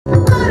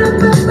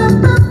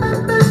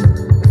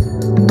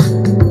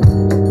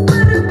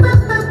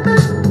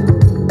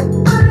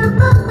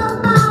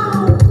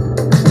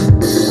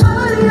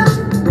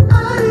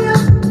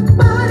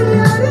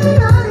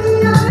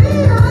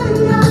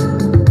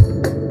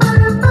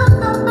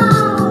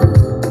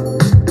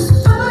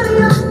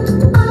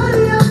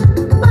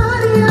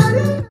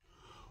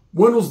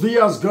Buenos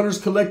dias,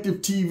 Gunners Collective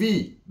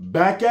TV.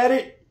 Back at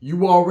it,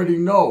 you already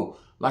know.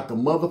 Like a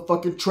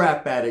motherfucking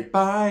trap addict.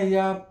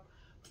 Bye,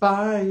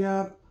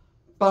 bye,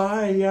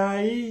 bye.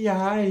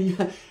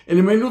 And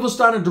in menudo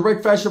style in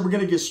direct fashion, we're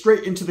going to get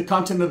straight into the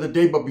content of the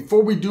day. But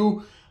before we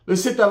do,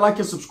 let's hit that like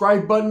and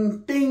subscribe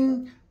button.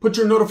 Ding! Put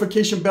your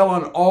notification bell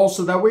on all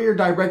so that way you're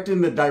directed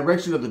in the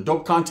direction of the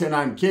dope content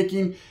I'm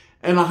kicking.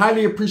 And I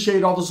highly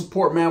appreciate all the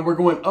support, man. We're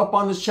going up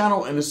on this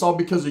channel, and it's all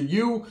because of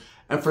you.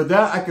 And for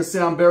that, I can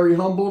say I'm very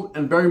humbled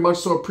and very much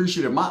so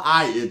appreciative. My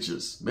eye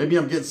itches. Maybe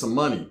I'm getting some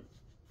money.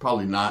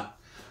 Probably not.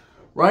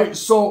 Right?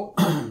 So,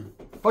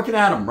 fucking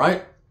Adam,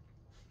 right?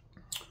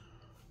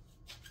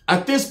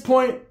 At this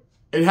point,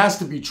 it has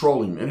to be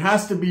trolling. It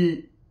has to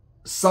be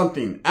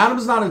something.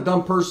 Adam's not a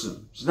dumb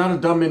person. He's not a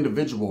dumb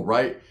individual,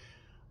 right?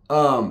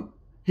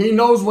 He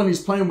knows when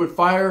he's playing with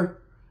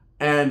fire,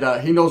 and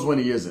he knows when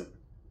he isn't.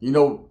 You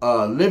know,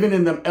 living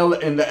in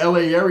the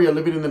LA area,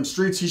 living in them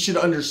streets, he should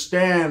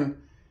understand,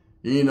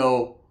 you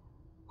know,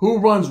 who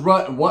runs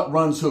what and what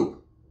runs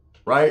who,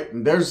 right?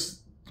 And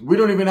we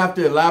don't even have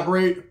to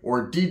elaborate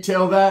or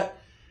detail that.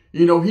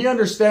 You know, he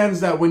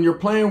understands that when you're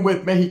playing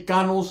with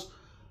Mexicanos,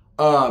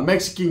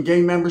 Mexican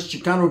gang members,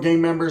 Chicano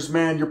gang members,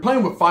 man, you're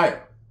playing with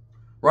fire,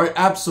 right?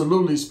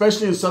 Absolutely.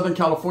 Especially in Southern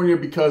California,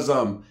 because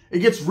it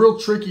gets real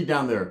tricky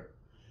down there.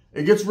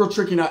 It gets real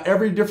tricky. Now,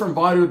 every different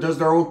barrio does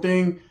their own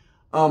thing.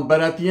 But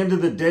at the end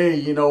of the day,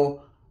 you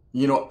know,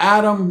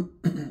 Adam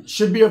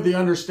should be of the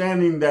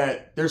understanding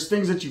that there's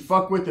things that you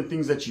fuck with and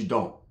things that you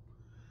don't.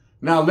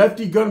 Now,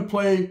 Lefty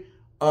Gunplay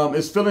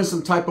is feeling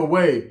some type of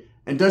way.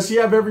 And does he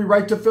have every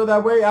right to feel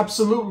that way?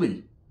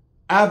 Absolutely.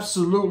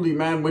 Absolutely,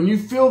 man. When you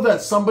feel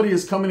that somebody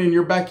is coming in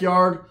your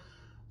backyard,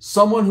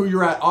 someone who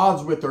you're at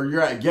odds with or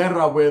you're at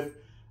guerra with,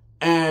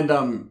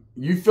 and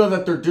you feel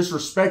that they're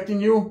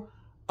disrespecting you,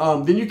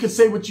 then you can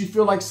say what you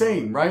feel like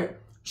saying, right?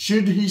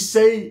 Should he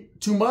say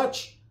too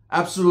much?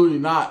 Absolutely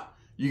not.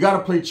 You got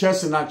to play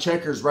chess and not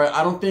checkers, right?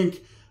 I don't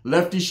think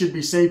Lefty should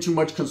be saying too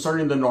much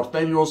concerning the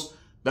Nortenos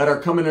that are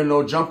coming in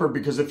no jumper,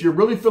 because if you're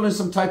really feeling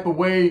some type of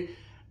way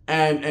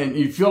and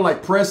you feel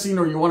like pressing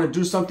or you want to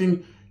do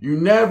something, you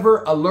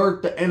never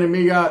alert the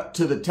enemiga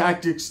to the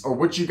tactics or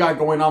what you got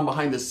going on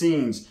behind the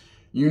scenes.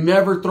 You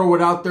never throw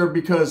it out there,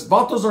 because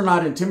vatos are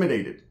not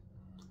intimidated.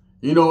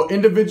 You know,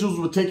 individuals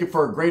will take it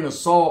for a grain of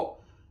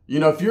salt. You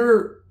know, if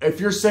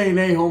you're saying,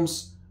 hey,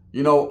 Holmes,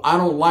 you know, I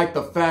don't like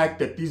the fact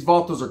that these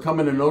vatos are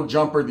coming in no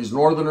jumper, these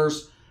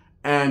Northerners,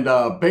 and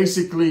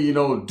basically, you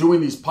know, doing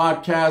these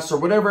podcasts or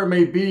whatever it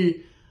may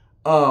be,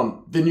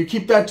 then you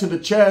keep that to the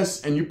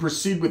chest and you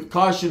proceed with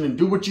caution and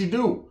do what you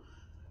do.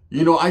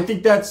 You know, I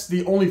think that's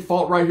the only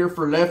fault right here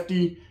for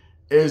Lefty,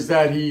 is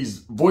that he's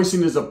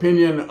voicing his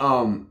opinion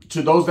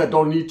to those that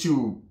don't need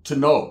to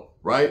know,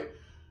 right?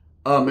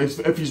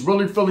 If he's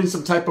really feeling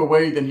some type of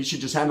way, then he should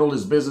just handle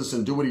his business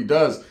and do what he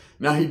does.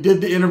 Now, he did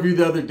the interview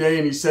the other day,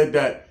 and he said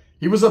that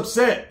he was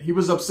upset. He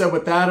was upset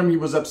with Adam. He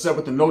was upset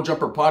with the No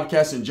Jumper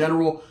podcast in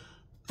general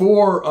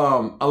for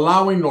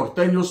allowing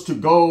Nortenos to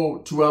go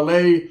to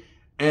LA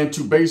and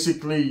to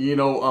basically, you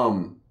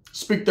know,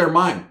 speak their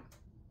mind.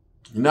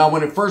 Now,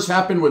 when it first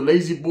happened with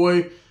Lazy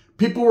Boy,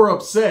 people were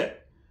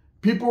upset.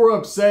 People were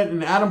upset,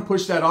 and Adam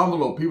pushed that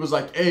envelope. He was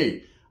like,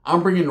 hey,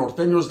 I'm bringing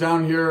Nortenos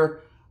down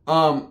here.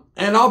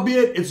 And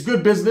albeit it's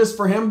good business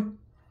for him.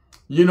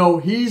 You know,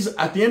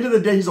 at the end of the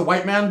day, he's a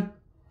white man.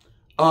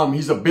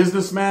 He's a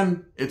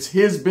businessman. It's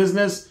his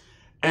business.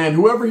 And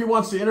whoever he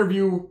wants to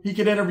interview, he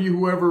can interview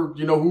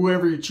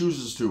whoever he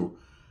chooses to.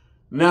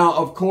 Now,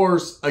 of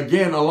course,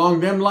 again,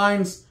 along them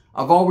lines,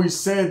 I've always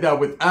said that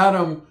with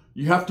Adam,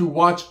 you have to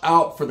watch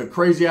out for the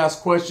crazy ass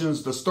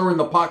questions, the stir in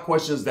the pot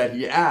questions that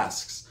he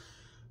asks.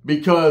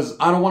 Because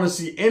I don't want to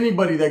see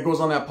anybody that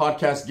goes on that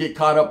podcast get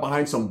caught up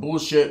behind some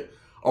bullshit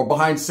or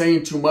behind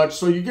saying too much.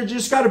 So you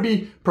just got to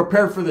be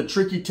prepared for the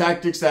tricky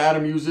tactics that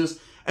Adam uses.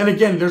 And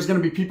again, there's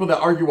going to be people that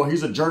argue, well,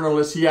 he's a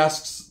journalist. He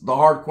asks the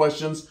hard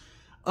questions.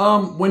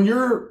 When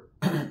you're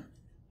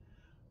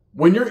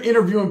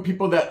interviewing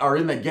people that are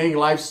in the gang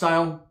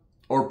lifestyle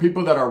or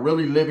people that are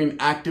really living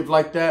active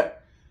like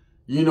that,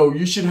 you know,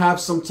 you should have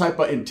some type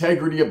of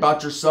integrity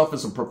about yourself and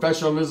some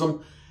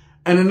professionalism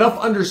and enough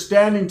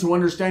understanding to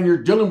understand you're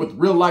dealing with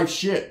real life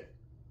shit.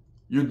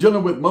 You're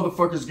dealing with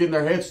motherfuckers getting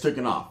their heads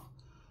taken off.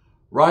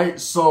 Right?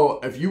 So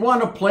if you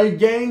want to play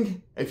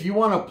gang, if you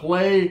want to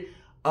play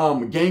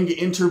gang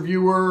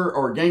interviewer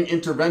or gang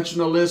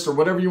interventionalist or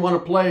whatever you want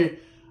to play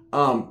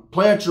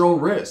at your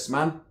own risk,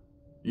 man.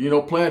 You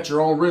know, play at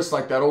your own risk,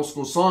 like that old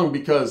school song,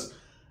 because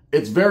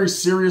it's very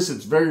serious.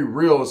 It's very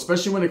real,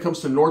 especially when it comes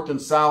to North and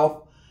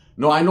South.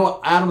 No, I know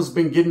Adam's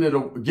been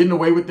getting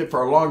away with it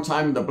for a long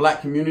time in the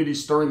black community,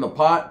 stirring the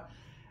pot.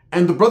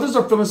 And the brothers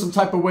are feeling some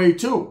type of way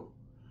too.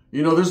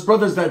 You know, there's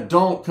brothers that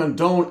don't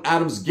condone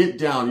Adam's get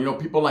down. You know,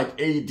 people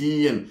like AD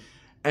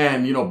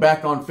and you know,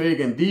 Back on Fig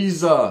and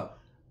these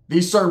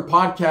certain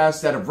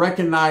podcasts that have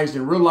recognized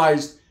and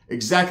realized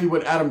exactly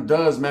what Adam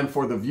does, man,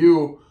 for the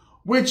view,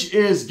 which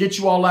is get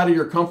you all out of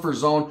your comfort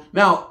zone.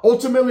 Now,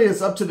 ultimately,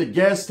 it's up to the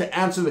guests to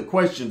answer the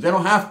questions. They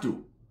don't have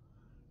to.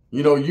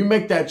 You know, you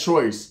make that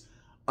choice.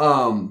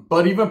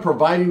 But even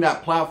providing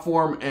that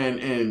platform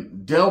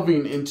and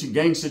delving into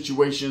gang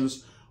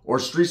situations or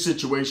street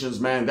situations,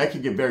 man, that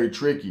could get very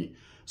tricky.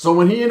 So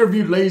when he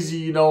interviewed Lazy,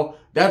 you know,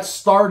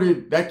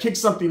 that kicked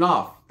something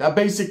off. That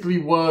basically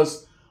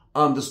was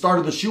the start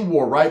of the shoe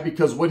war, right?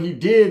 Because what he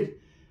did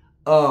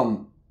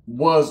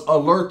was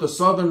alert the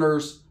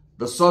Southerners,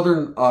 the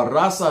Southern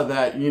raza,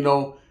 that, you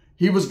know,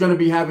 he was going to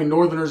be having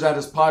Northerners at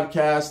his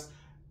podcast.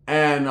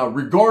 And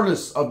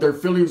regardless of their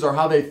feelings or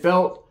how they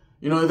felt,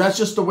 you know, that's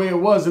just the way it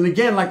was. And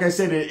again, like I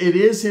said, it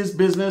is his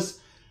business.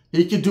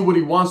 He can do what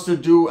he wants to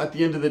do at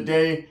the end of the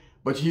day,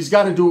 but he's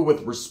got to do it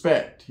with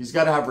respect. He's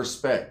got to have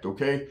respect,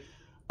 okay?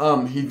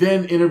 He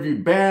then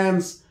interviewed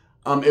bands.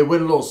 It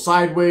went a little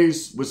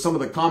sideways with some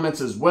of the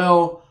comments as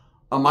well.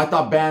 I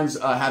thought bands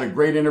had a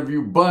great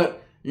interview,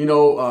 but, you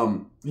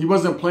know, he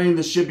wasn't playing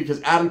this shit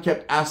because Adam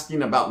kept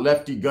asking about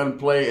Lefty,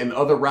 Gunplay, and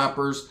other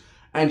rappers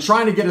and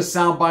trying to get a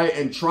soundbite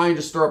and trying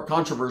to stir up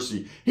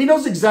controversy. He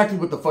knows exactly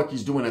what the fuck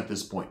he's doing at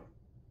this point.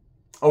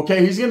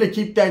 Okay, he's going to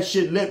keep that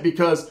shit lit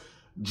because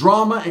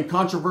drama and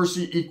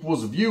controversy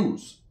equals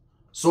views.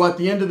 So at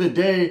the end of the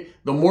day,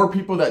 the more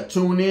people that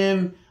tune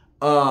in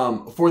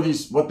for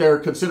these, what they're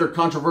considered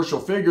controversial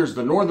figures,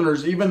 the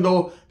Northerners, even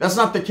though that's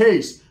not the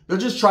case, they're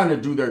just trying to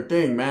do their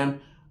thing,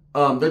 man.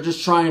 They're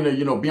just trying to,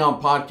 you know, be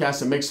on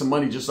podcasts and make some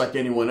money just like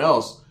anyone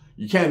else.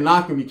 You can't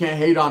knock them. You can't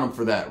hate on them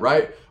for that,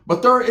 right?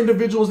 But there are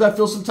individuals that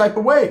feel some type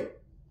of way.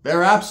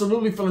 They're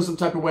absolutely feeling some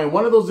type of way. And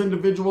one of those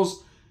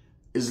individuals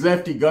is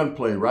Lefty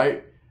Gunplay,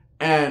 right?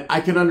 And I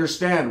can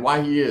understand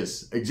why he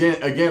is.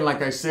 Again,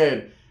 like I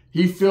said,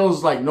 he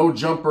feels like No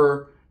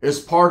Jumper is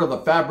part of the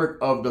fabric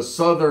of the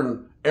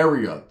Southern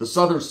area, the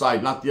Southern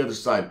side, not the other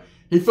side.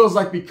 He feels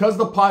like because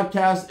the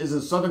podcast is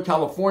in Southern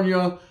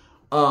California,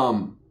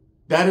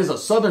 that is a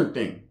Southern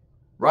thing,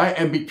 right?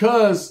 And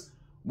because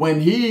when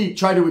he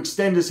tried to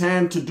extend his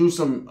hand to do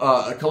some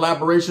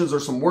collaborations or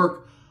some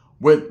work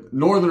with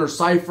Northerner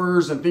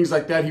ciphers and things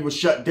like that, he was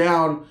shut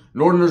down.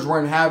 Northerners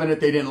weren't having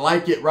it. They didn't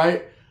like it,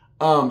 right?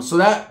 So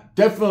that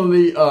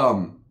definitely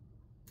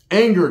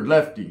angered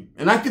Lefty.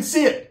 And I could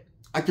see it.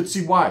 I could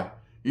see why.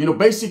 You know,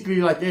 basically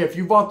like, hey, if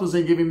you Vatos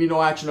ain't giving me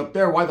no action up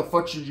there, why the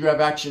fuck should you have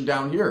action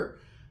down here?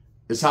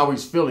 Is how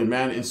he's feeling,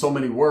 man, in so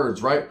many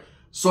words, right?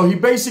 So he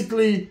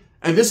basically,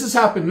 and this has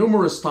happened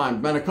numerous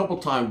times, man, a couple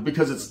times,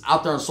 because it's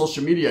out there on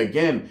social media.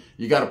 Again,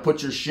 you got to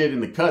put your shit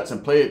in the cuts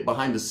and play it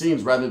behind the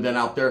scenes rather than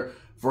out there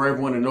for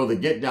everyone to know the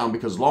get down,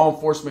 because law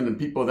enforcement and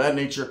people of that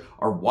nature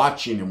are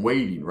watching and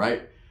waiting,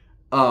 right?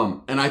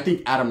 And I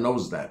think Adam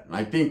knows that. And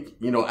I think,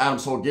 you know,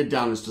 Adam's whole get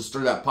down is to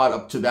stir that pot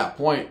up to that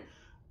point,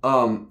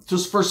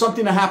 just for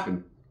something to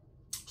happen.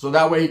 So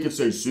that way he could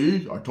say,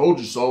 see, I told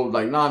you so.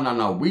 Like,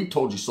 nah, we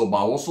told you so,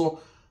 Baoso.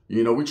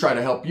 You know, we try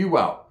to help you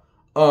out.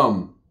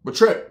 But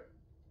Trip.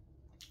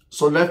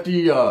 So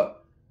Lefty,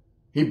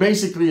 he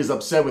basically is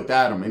upset with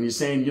Adam. And he's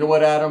saying, you know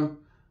what, Adam?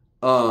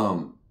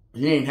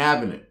 He ain't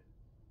having it.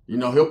 You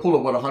know, he'll pull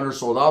up with $100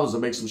 sold dollars to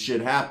make some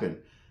shit happen.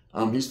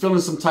 He's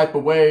feeling some type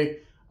of way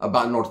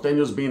about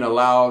Nortenos being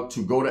allowed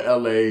to go to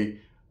LA,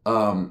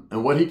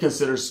 and what he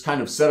considers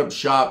kind of set up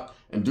shop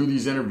and do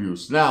these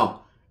interviews.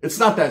 Now, it's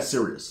not that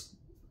serious.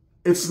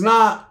 It's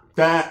not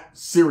that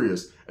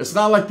serious. It's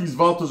not like these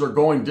Vatos are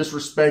going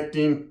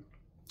disrespecting.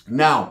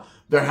 Now,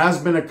 there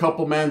has been a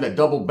couple, man, that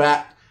doubled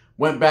back,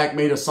 went back,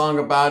 made a song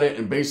about it,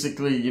 and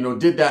basically, you know,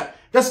 did that.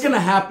 That's going to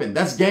happen.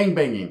 That's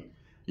gangbanging.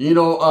 You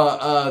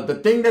know, the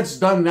thing that's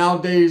done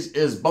nowadays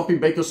is bumping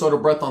baking soda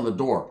breath on the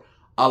door.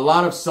 A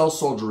lot of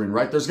self-soldiering,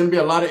 right? There's going to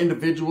be a lot of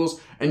individuals,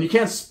 and you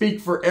can't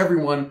speak for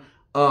everyone,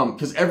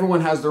 because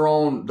everyone has their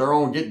own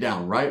get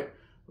down, right?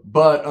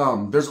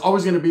 But there's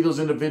always going to be those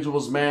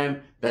individuals,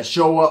 man, that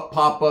show up,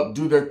 pop up,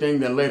 do their thing,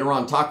 then later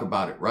on talk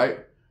about it, right?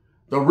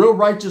 The real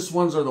righteous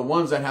ones are the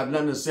ones that have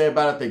nothing to say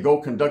about it. They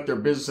go conduct their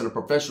business in a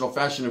professional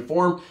fashion and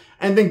form,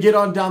 and then get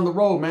on down the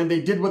road, man.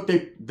 They did what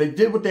they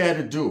did what they had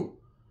to do.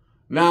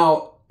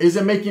 Now, is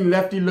it making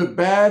Lefty look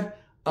bad?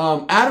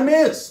 Adam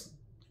is.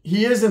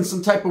 He is in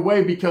some type of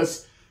way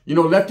because, you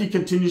know, Lefty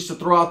continues to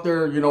throw out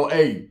there, you know,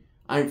 hey,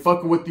 I ain't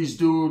fucking with these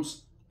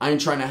dudes. I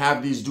ain't trying to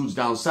have these dudes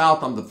down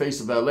south. I'm the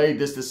face of LA,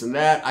 this, and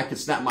that. I could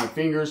snap my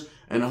fingers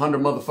and 100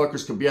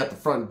 motherfuckers could be at the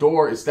front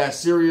door. It's that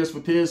serious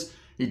with his.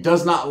 He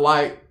does not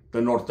like the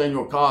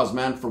Norteño cause,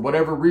 man, for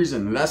whatever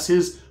reason. And that's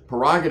his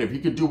prerogative. He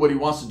could do what he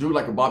wants to do,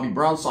 like a Bobby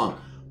Brown song.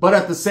 But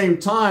at the same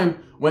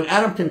time, when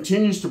Adam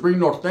continues to bring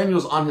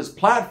Norteños on his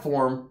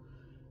platform,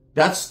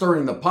 that's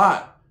stirring the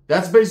pot.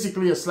 That's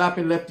basically a slap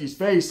in Lefty's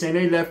face saying,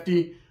 hey,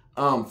 Lefty,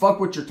 fuck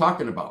what you're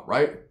talking about,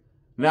 right?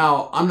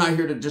 Now, I'm not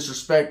here to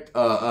disrespect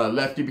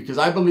Lefty because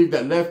I believe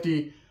that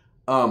Lefty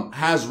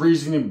has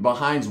reasoning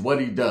behind what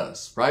he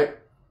does, right?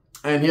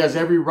 And he has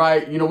every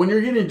right. You know, when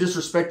you're getting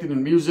disrespected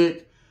in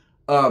music,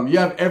 you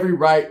have every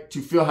right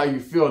to feel how you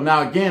feel.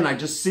 Now, again, I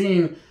just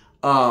seen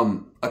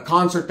a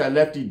concert that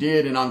Lefty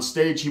did, and on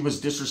stage he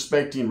was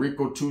disrespecting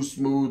Rico Too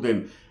Smooth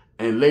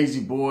and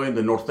Lazy Boy and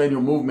the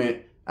Norteño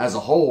movement as a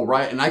whole,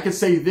 right? And I could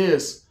say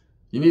this,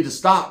 you need to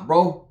stop,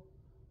 bro.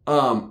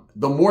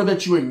 The more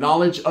that you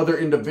acknowledge other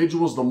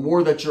individuals, the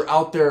more that you're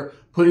out there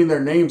putting their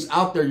names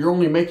out there, you're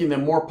only making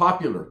them more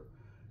popular.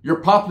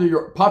 You're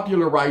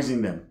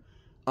popularizing them.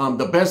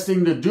 The best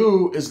thing to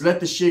do is let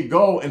the shit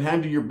go and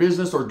handle your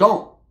business, or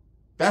don't.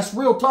 That's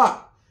real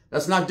talk.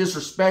 That's not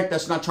disrespect.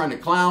 That's not trying to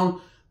clown.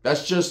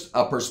 That's just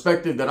a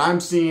perspective that I'm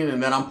seeing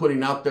and that I'm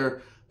putting out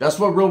there. That's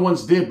what real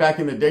ones did back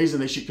in the days,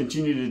 and they should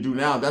continue to do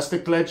now. That's the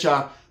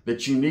klecha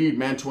that you need,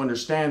 man, to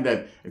understand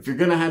that if you're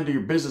going to handle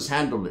your business,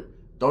 handle it.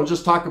 Don't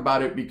just talk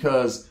about it,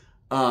 because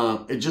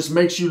it just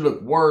makes you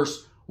look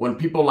worse when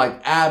people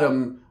like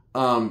Adam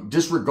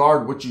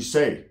disregard what you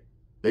say.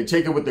 They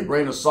take it with a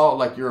grain of salt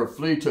like you're a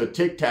flea to a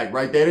Tic Tac,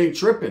 right? They ain't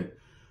tripping.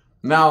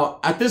 Now,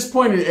 at this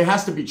point, it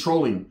has to be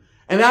trolling.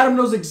 And Adam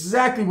knows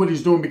exactly what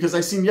he's doing, because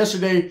I seen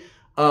yesterday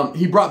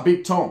he brought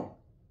Big Tone.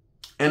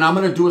 And I'm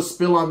going to do a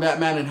spill on that,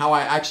 man, and how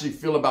I actually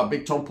feel about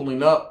Big Tone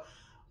pulling up.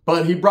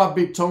 But he brought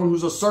Big Tone,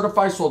 who's a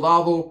certified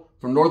soldado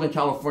from Northern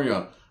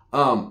California.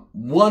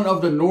 One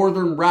of the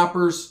northern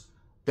rappers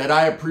that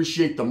I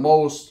appreciate the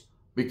most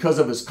because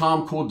of his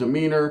calm, cool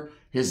demeanor,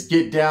 his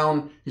get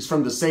down. He's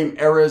from the same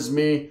era as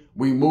me.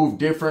 We move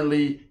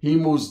differently. He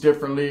moves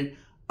differently.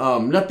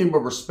 Nothing but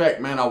respect,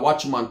 man. I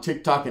watch him on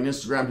TikTok and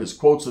Instagram, his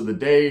quotes of the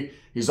day.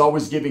 He's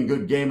always giving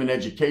good game and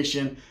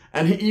education.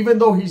 And even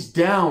though he's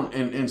down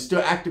and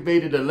still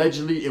activated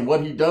allegedly in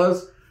what he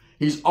does,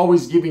 he's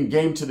always giving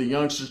game to the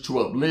youngsters to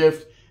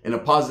uplift in a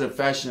positive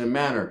fashion and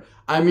manner.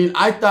 I mean,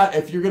 I thought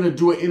if you're going to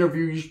do an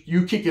interview,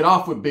 you kick it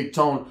off with Big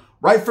Tone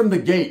right from the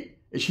gate.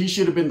 He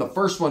should have been the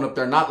first one up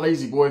there, not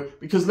Lazy Boy,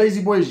 because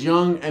Lazy Boy is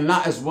young and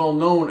not as well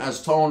known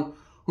as Tone,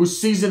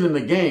 who's seasoned in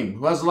the game,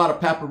 who has a lot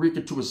of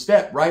paprika to his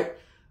step, right?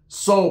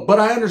 So, but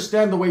I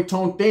understand the way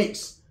Tone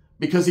thinks,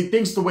 because he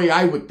thinks the way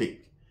I would think.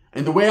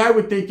 And the way I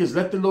would think is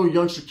let the little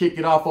youngster kick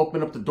it off,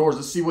 open up the doors.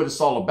 Let's see what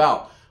it's all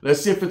about.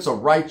 Let's see if it's a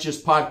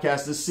righteous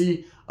podcast. Let's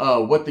see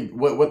what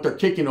they're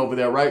kicking over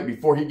there, right,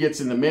 before he gets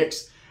in the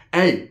mix.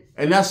 Hey,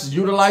 and that's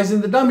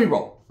utilizing the dummy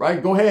role,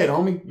 right? Go ahead,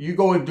 homie. You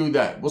go and do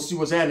that. We'll see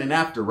what's happening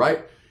after,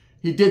 right?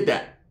 He did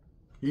that.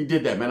 He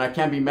did that, man. I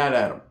can't be mad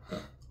at him.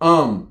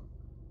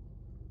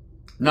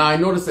 Now, I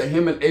noticed that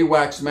him and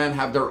AWACS, man,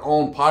 have their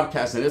own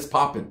podcast, and it's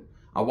popping.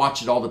 I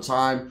watch it all the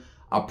time.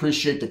 I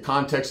appreciate the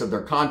context of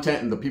their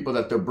content and the people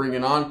that they're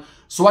bringing on.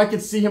 So I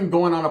could see him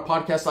going on a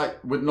podcast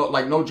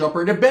like No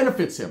Jumper, and it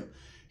benefits him.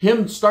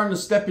 Him starting to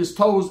step his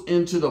toes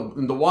into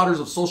the waters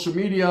of social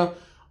media.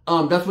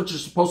 That's what you're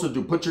supposed to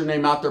do. Put your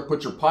name out there,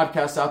 put your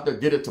podcast out there,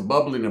 get it to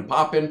bubbling and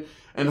popping,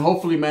 and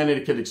hopefully, man,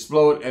 it could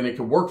explode and it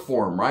could work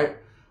for him, right?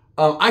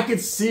 I could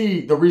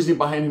see the reasoning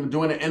behind him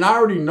doing it, and I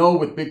already know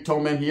with Big Toe,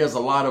 man, he has a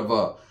lot of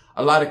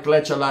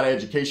klecha, a lot of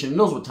education. He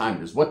knows what time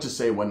it is, what to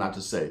say, what not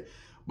to say.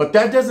 But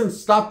that doesn't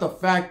stop the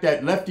fact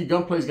that Lefty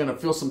Gunplay is going to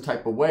feel some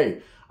type of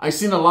way. I've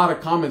seen a lot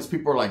of comments.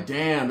 People are like,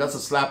 damn, that's a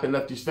slap in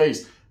Lefty's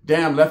face.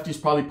 Damn, Lefty's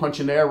probably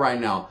punching the air right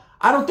now.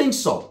 I don't think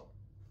so.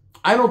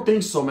 I don't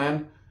think so,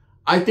 man.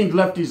 I think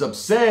Lefty's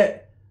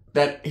upset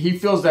that he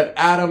feels that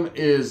Adam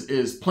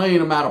is playing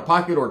him out of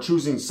pocket or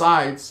choosing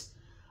sides.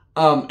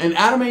 And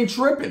Adam ain't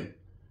tripping.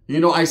 You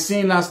know, I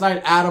seen last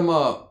night Adam,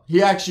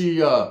 he actually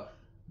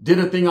did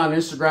a thing on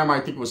Instagram,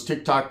 I think it was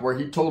TikTok, where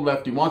he told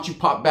Lefty, why don't you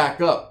pop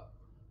back up?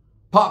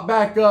 Pop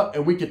back up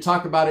and we could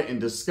talk about it and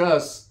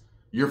discuss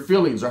your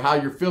feelings or how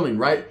you're feeling,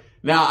 right?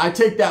 Now, I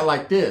take that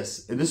like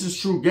this, and this is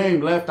true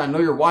game, Left. I know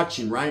you're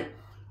watching, right?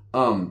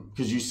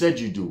 Because you said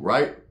you do,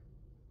 right?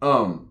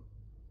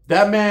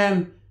 That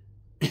man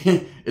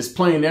is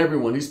playing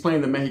everyone. He's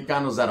playing the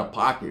Mexicanos out of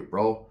pocket,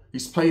 bro.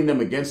 He's playing them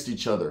against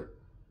each other.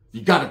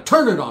 You got to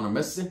turn it on them,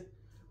 mister.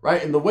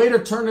 Right? And the way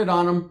to turn it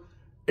on him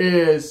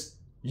is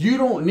you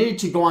don't need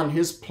to go on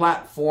his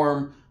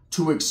platform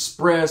to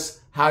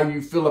express how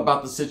you feel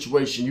about the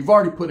situation. You've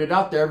already put it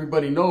out there.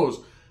 Everybody knows.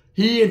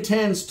 He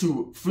intends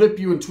to flip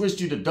you and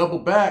twist you to double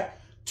back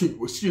to,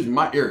 excuse me,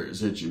 my ear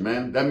is itching,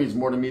 man. That means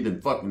more to me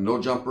than fucking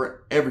No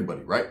Jumper,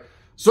 everybody, right?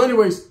 So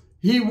anyways,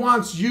 he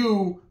wants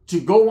you to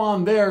go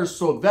on there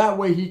so that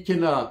way he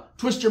can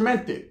twist your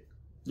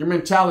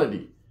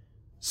mentality.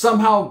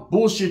 Somehow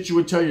bullshit you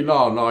and tell you,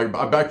 no,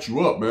 I backed you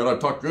up, man. I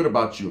talked good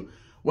about you.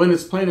 When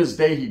it's plain as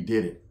day, he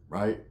did it,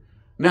 right?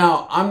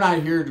 Now, I'm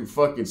not here to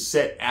fucking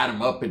set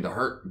Adam up and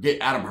to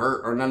get Adam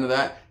hurt or none of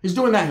that. He's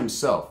doing that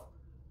himself.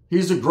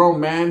 He's a grown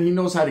man. He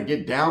knows how to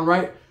get down,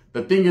 right?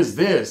 The thing is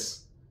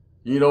this,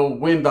 you know,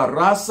 when the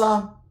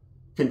raza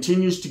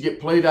continues to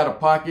get played out of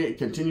pocket,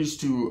 continues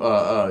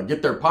to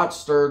get their pot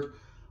stirred,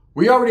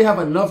 we already have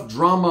enough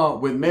drama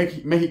with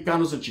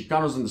Mexicanos and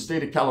Chicanos in the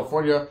state of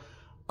California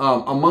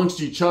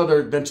amongst each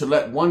other than to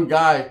let one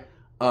guy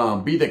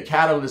be the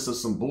catalyst of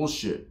some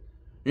bullshit.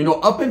 You know,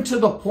 up until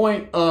the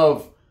point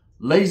of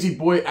Lazy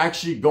Boy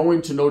actually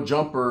going to No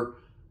Jumper,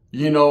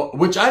 you know,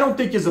 which I don't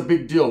think is a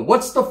big deal.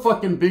 What's the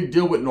fucking big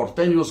deal with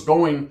Nortenos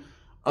going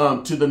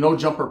to the No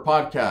Jumper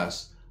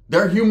podcast?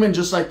 They're human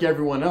just like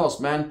everyone else,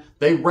 man.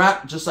 They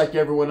rap just like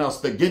everyone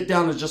else. The get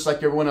down is just like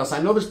everyone else.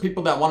 I know there's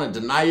people that want to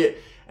deny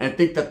it and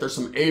think that there's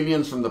some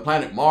aliens from the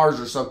planet Mars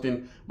or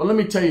something. But let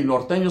me tell you,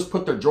 Nortenos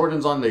put their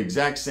Jordans on the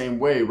exact same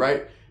way,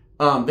 right?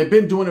 They've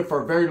been doing it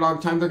for a very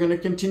long time. They're going to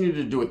continue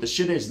to do it. The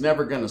shit is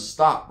never going to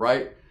stop,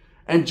 right?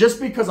 And just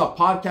because a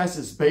podcast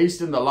is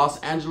based in the Los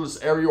Angeles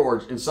area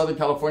or in Southern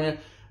California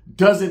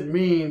doesn't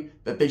mean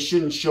that they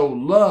shouldn't show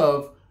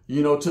love,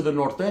 you know, to the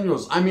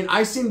Nortenos. I mean,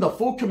 I seen the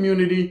full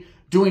community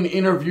doing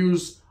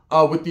interviews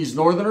with these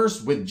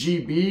Northerners, with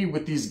GB,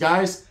 with these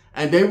guys,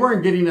 and they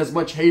weren't getting as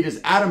much hate as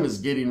Adam is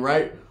getting,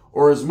 right?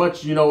 Or as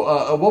much, you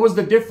know, what was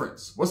the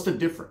difference? What's the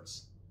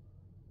difference?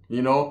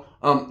 You know,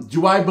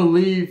 do I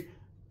believe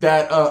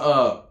that,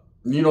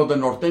 you know, the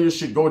Norteños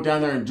should go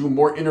down there and do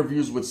more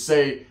interviews with,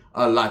 say,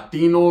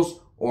 Latinos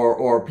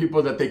or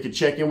people that they could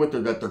check in with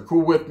or that they're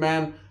cool with,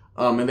 man,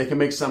 and they can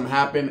make something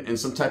happen and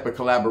some type of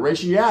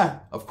collaboration? Yeah,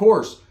 of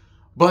course.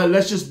 But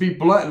let's just be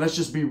blunt. Let's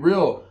just be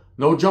real.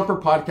 No Jumper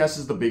Podcast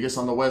is the biggest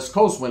on the West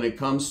Coast when it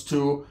comes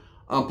to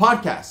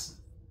podcasts.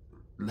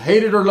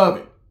 Hate it or love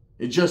it.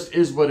 It just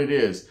is what it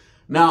is.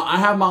 Now, I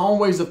have my own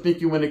ways of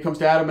thinking when it comes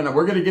to Adam, and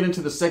we're going to get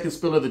into the second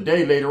spill of the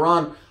day later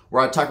on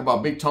where I talk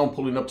about Big Tone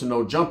pulling up to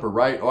No Jumper,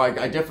 right? Oh,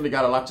 I definitely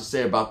got a lot to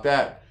say about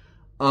that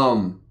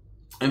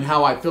and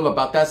how I feel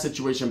about that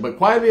situation. But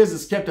quietly as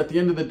it's kept, at the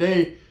end of the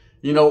day,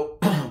 you know,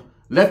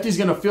 Lefty's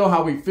going to feel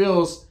how he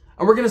feels,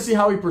 and we're going to see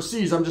how he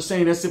proceeds. I'm just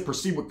saying, that's it.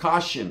 Proceed with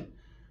caution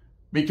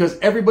because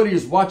everybody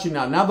is watching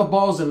now. Now the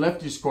ball's in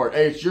Lefty's court.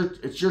 Hey,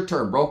 it's your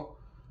turn, bro.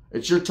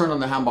 It's your turn on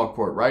the handball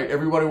court, right?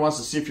 Everybody wants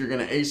to see if you're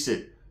going to ace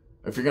it,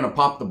 if you're going to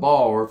pop the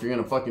ball, or if you're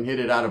going to fucking hit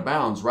it out of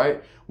bounds,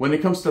 right? When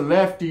it comes to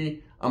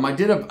Lefty, I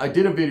did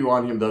a video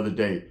on him the other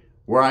day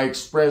where I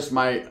expressed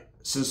my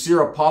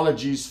sincere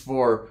apologies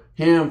for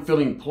him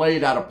feeling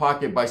played out of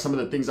pocket by some of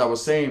the things I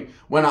was saying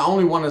when I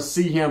only want to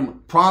see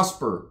him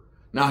prosper.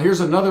 Now, here's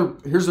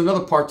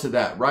another part to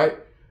that, right?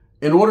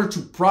 In order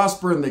to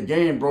prosper in the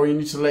game, bro, you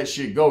need to let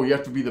shit go. You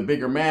have to be the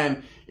bigger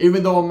man.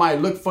 Even though it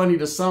might look funny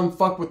to some,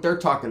 fuck what they're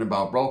talking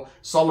about, bro.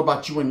 It's all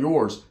about you and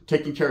yours.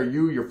 Taking care of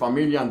you, your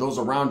familia, and those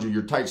around you,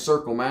 your tight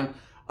circle, man.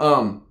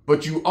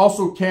 But you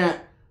also can't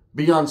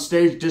be on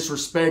stage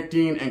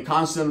disrespecting and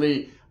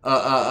constantly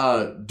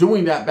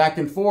doing that back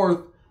and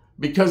forth,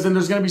 because then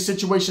there's going to be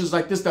situations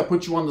like this that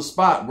put you on the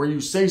spot where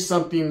you say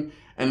something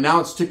and now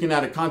it's taken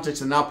out of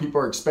context and now people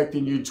are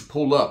expecting you to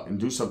pull up and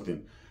do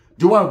something.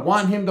 Do I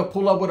want him to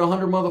pull up with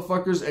 100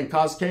 motherfuckers and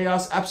cause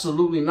chaos?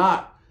 Absolutely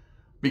not.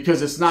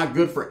 Because it's not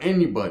good for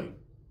anybody,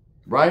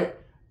 right?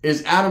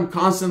 Is Adam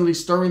constantly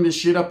stirring this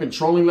shit up and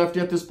trolling Lefty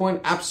at this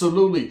point?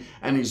 Absolutely.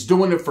 And he's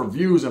doing it for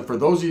views. And for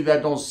those of you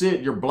that don't see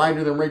it, you're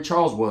blinder than Ray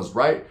Charles was,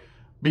 right?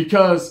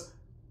 Because,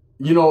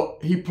 you know,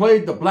 he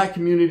played the black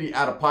community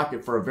out of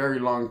pocket for a very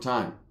long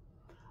time.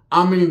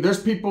 I mean,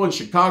 there's people in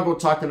Chicago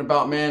talking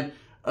about, man,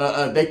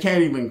 they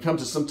can't even come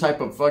to some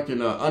type of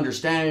fucking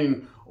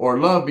understanding or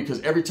love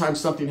because every time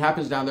something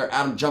happens down there,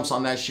 Adam jumps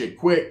on that shit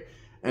quick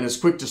and is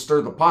quick to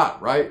stir the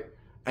pot, right?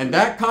 And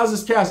that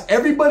causes chaos.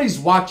 Everybody's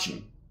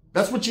watching.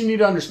 That's what you need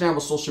to understand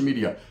with social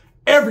media.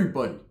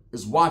 Everybody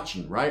is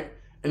watching, right?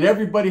 And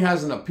everybody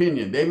has an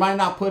opinion. They might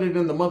not put it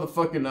in the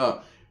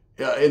motherfucking,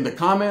 in the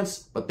comments,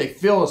 but they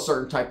feel a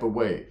certain type of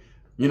way.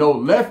 You know,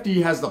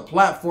 Lefty has the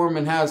platform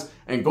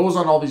and goes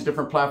on all these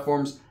different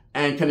platforms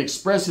and can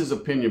express his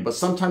opinion. But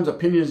sometimes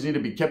opinions need to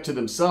be kept to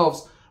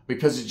themselves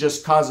because it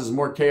just causes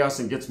more chaos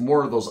and gets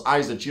more of those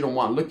eyes that you don't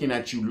want looking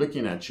at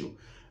you.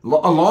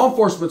 Law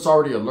enforcement's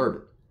already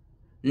alerted.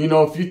 You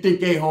know, if you think,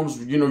 hey,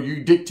 Holmes, you know,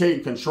 you dictate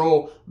and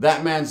control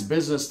that man's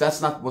business,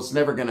 that's not what's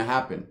never going to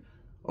happen.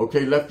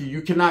 Okay, Lefty,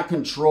 you cannot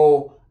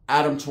control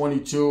Adam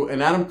 22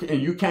 and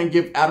you can't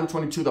give Adam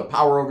 22 the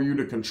power over you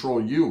to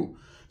control you.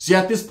 See,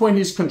 at this point,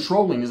 he's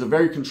controlling. He's a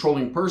very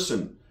controlling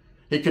person.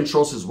 He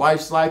controls his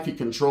wife's life. He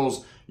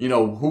controls, you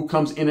know, who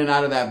comes in and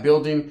out of that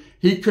building.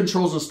 He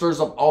controls and stirs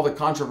up all the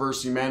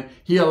controversy, man.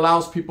 He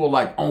allows people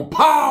like on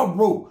Pow,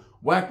 bro,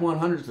 Whack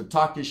 100 to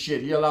talk his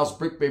shit. He allows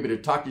Brick Baby to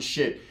talk his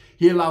shit.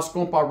 He allows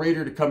Compa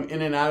Raider to come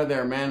in and out of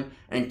there, man,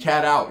 and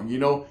cat out, you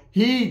know.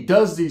 He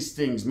does these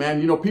things,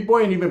 man. You know, people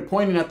ain't even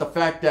pointing at the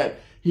fact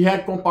that he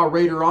had Compa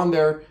Raider on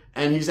there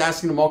and he's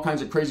asking him all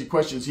kinds of crazy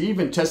questions. He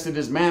even tested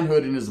his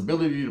manhood and his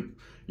ability to,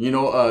 you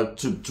know,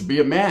 to be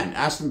a man.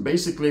 Asked him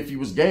basically if he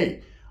was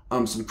gay.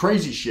 Some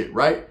crazy shit,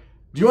 right?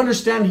 Do you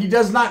understand? He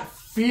does not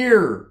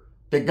fear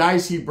the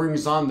guys he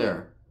brings on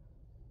there.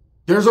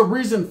 There's a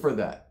reason for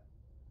that.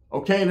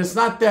 Okay, and it's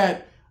not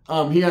that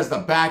he has the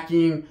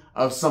backing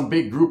of some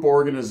big group or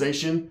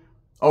organization.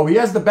 Oh, he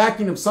has the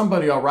backing of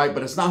somebody, all right,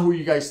 but it's not who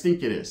you guys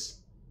think it is.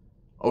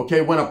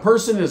 Okay, when a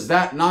person is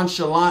that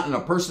nonchalant and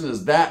a person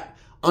is that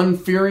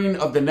unfearing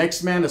of the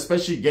next man,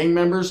 especially gang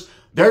members,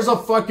 there's a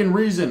fucking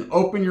reason.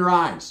 Open your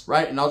eyes,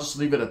 right? And I'll just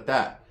leave it at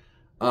that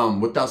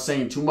without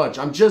saying too much.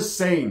 I'm just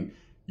saying,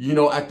 you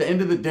know, at the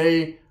end of the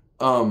day,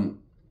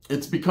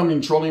 it's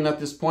becoming trolling at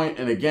this point.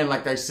 And again,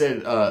 like I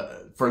said,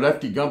 for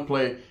Lefty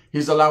Gunplay,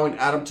 he's allowing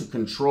Adam to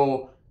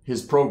control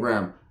his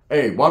program.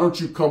 Hey, why don't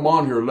you come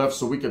on here, Left,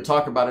 so we can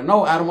talk about it?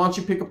 No, Adam, why don't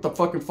you pick up the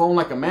fucking phone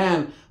like a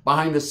man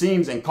behind the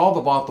scenes and call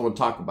the Vato and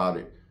talk about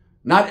it?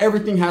 Not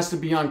everything has to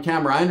be on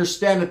camera. I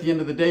understand at the end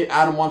of the day,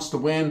 Adam wants to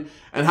win.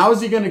 And how is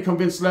he going to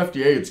convince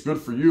Lefty, hey, it's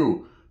good for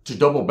you to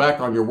double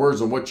back on your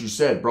words and what you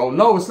said, bro?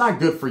 No, it's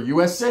not good for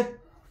you, I said.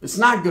 It's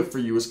not good for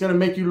you. It's going to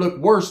make you look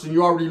worse than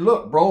you already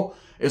look, bro.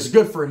 It's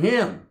good for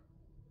him.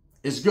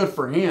 It's good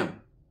for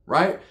him,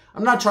 right?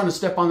 I'm not trying to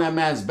step on that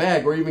man's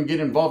bag or even get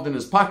involved in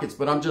his pockets,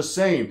 but I'm just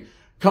saying,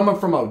 coming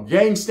from a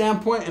gang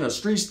standpoint and a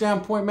street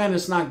standpoint, man,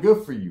 it's not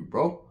good for you,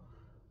 bro.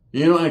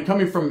 You know, and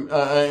coming from,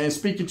 and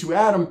speaking to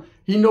Adam,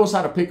 he knows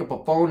how to pick up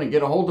a phone and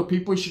get a hold of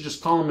people. You should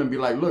just call him and be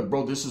like, look,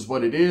 bro, this is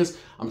what it is.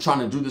 I'm trying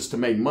to do this to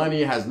make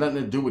money. It has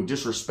nothing to do with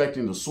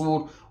disrespecting the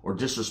Sud or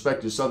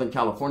disrespecting Southern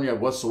California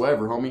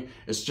whatsoever, homie.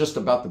 It's just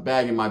about the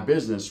bag in my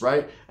business,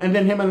 right? And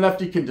then him and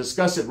Lefty can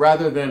discuss it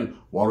rather than,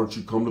 why don't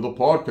you come to the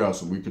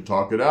podcast and we can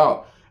talk it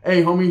out?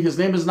 Hey, homie, his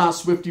name is not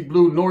Swifty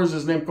Blue, nor is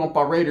his name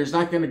Compa Raider. He's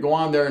not going to go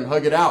on there and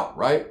hug it out,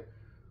 right?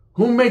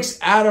 Who makes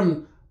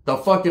Adam the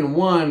fucking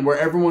one where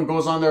everyone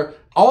goes on there?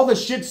 All the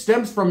shit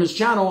stems from his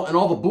channel and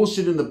all the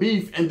bullshit and the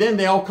beef, and then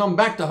they all come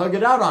back to hug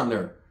it out on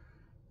there.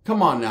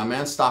 Come on now,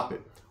 man. Stop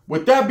it.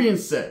 With that being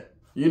said,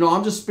 you know,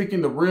 I'm just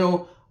speaking the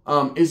real.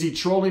 Is he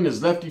trolling?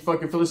 Is Lefty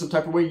fucking feeling some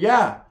type of way?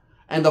 Yeah.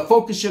 And the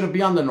focus should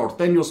be on the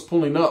Nortenos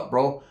pulling up,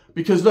 bro.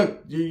 Because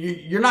look,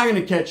 you're not going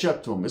to catch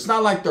up to them. It's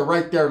not like they're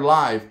right there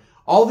live.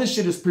 All this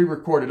shit is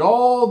pre-recorded.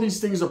 All these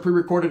things are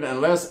pre-recorded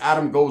unless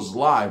Adam goes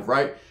live,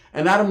 right?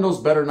 And Adam knows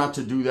better not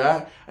to do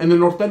that. And the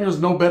Nortenos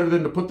know better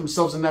than to put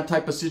themselves in that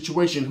type of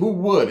situation. Who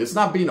would? It's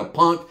not being a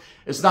punk.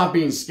 It's not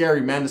being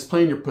scary, man. It's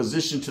playing your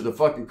position to the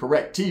fucking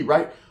correct T,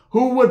 right?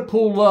 Who would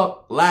pull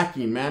up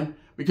lacking, man?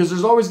 Because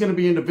there's always going to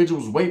be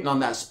individuals waiting on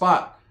that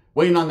spot,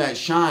 waiting on that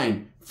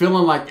shine,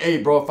 feeling like,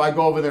 hey, bro, if I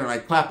go over there and I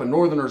clap a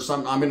Northerner or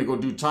something, I'm going to go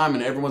do time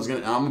and I'm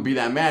going to be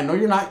that man. No,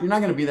 you're not. You're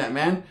not going to be that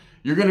man.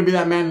 You're going to be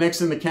that man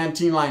next in the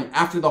canteen line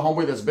after the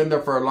homeboy that's been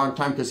there for a long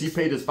time because he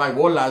paid his 5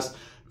 bolas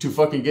to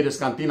fucking get his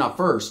cantina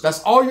first.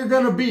 That's all you're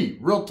going to be.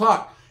 Real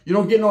talk. You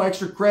don't get no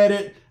extra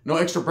credit, no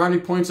extra brownie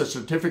points, a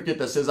certificate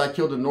that says I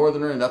killed a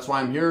Northerner and that's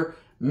why I'm here.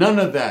 None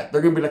of that.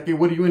 They're going to be like, hey,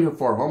 what are you in here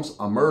for, Holmes?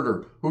 A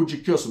murder. Who'd you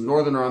kill? Some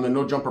Northerner on the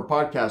No Jumper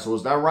podcast.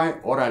 Was that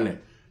right? Orale.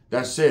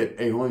 That's it.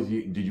 Hey, Holmes,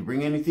 did you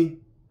bring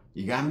anything?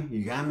 You got me?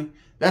 You got me?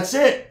 That's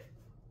it.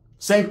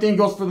 Same thing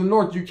goes for the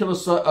North. You kill a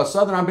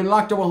Southerner. I've been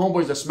locked up with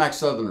homeboys that smack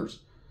Southerners.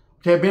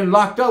 Okay, I've been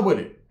locked up with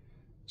it.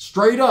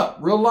 Straight up.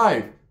 Real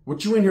life.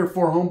 What you in here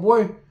for,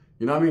 homeboy?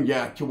 You know what I mean?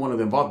 Yeah, I killed one of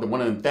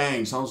them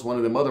things, Holmes, one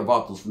of them other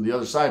vatos from the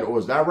other side. Oh,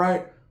 is that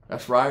right?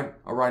 That's right.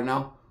 All right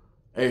now.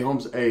 Hey,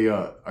 Holmes, hey,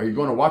 are you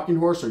going to Walking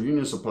Horse or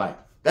Union Supply?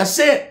 That's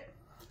it.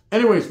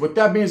 Anyways, with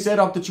that being said,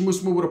 off the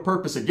Chimusmu with a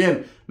purpose.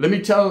 Again, let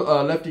me tell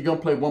Lefty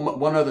Gunplay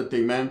one other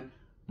thing, man.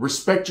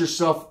 Respect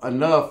yourself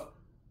enough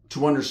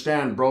to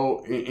understand,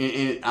 bro.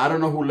 And I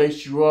don't know who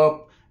laced you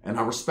up, and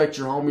I respect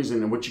your homies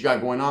and what you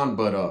got going on,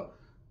 but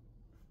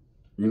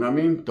you know what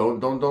I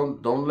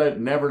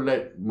mean? Never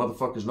let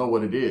motherfuckers know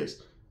what it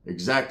is.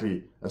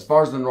 Exactly. As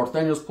far as the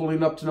Nortenos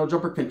pulling up to No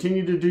Jumper,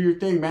 continue to do your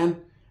thing,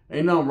 man.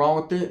 Ain't nothing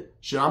wrong with it.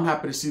 Shit, I'm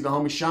happy to see the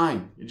homie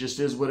shine. It just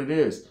is what it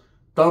is.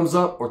 Thumbs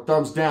up or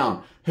thumbs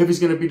down. Heavy's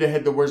going to be the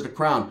head that wears the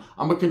crown.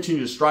 I'm going to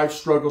continue to strive,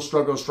 struggle,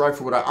 strive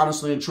for what I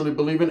honestly and truly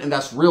believe in. And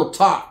that's real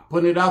talk.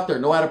 Putting it out there.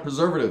 No added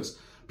preservatives.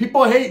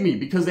 People hate me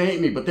because they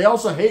hate me. But they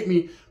also hate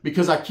me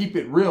because I keep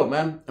it real,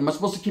 man. Am I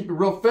supposed to keep it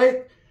real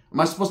fake? Am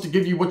I supposed to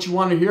give you what you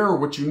want to hear or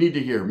what you need to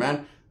hear,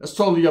 man? That's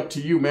totally up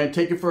to you, man.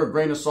 Take it for a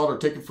grain of salt or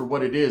take it for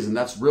what it is. And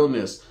that's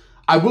realness.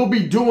 I will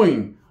be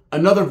doing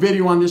another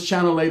video on this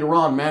channel later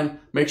on, man.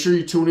 Make sure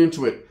you tune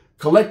into it.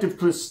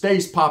 Collective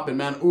stays popping,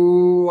 man.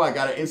 Ooh, I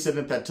got an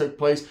incident that took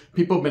place.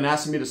 People have been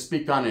asking me to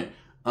speak on it.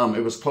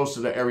 It was close to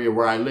the area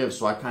where I live,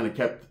 so I kind of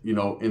kept, you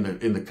know,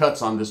 in the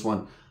cuts on this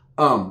one.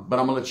 But I'm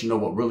gonna let you know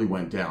what really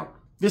went down.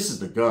 This is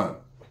the gun.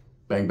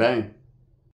 Bang, bang.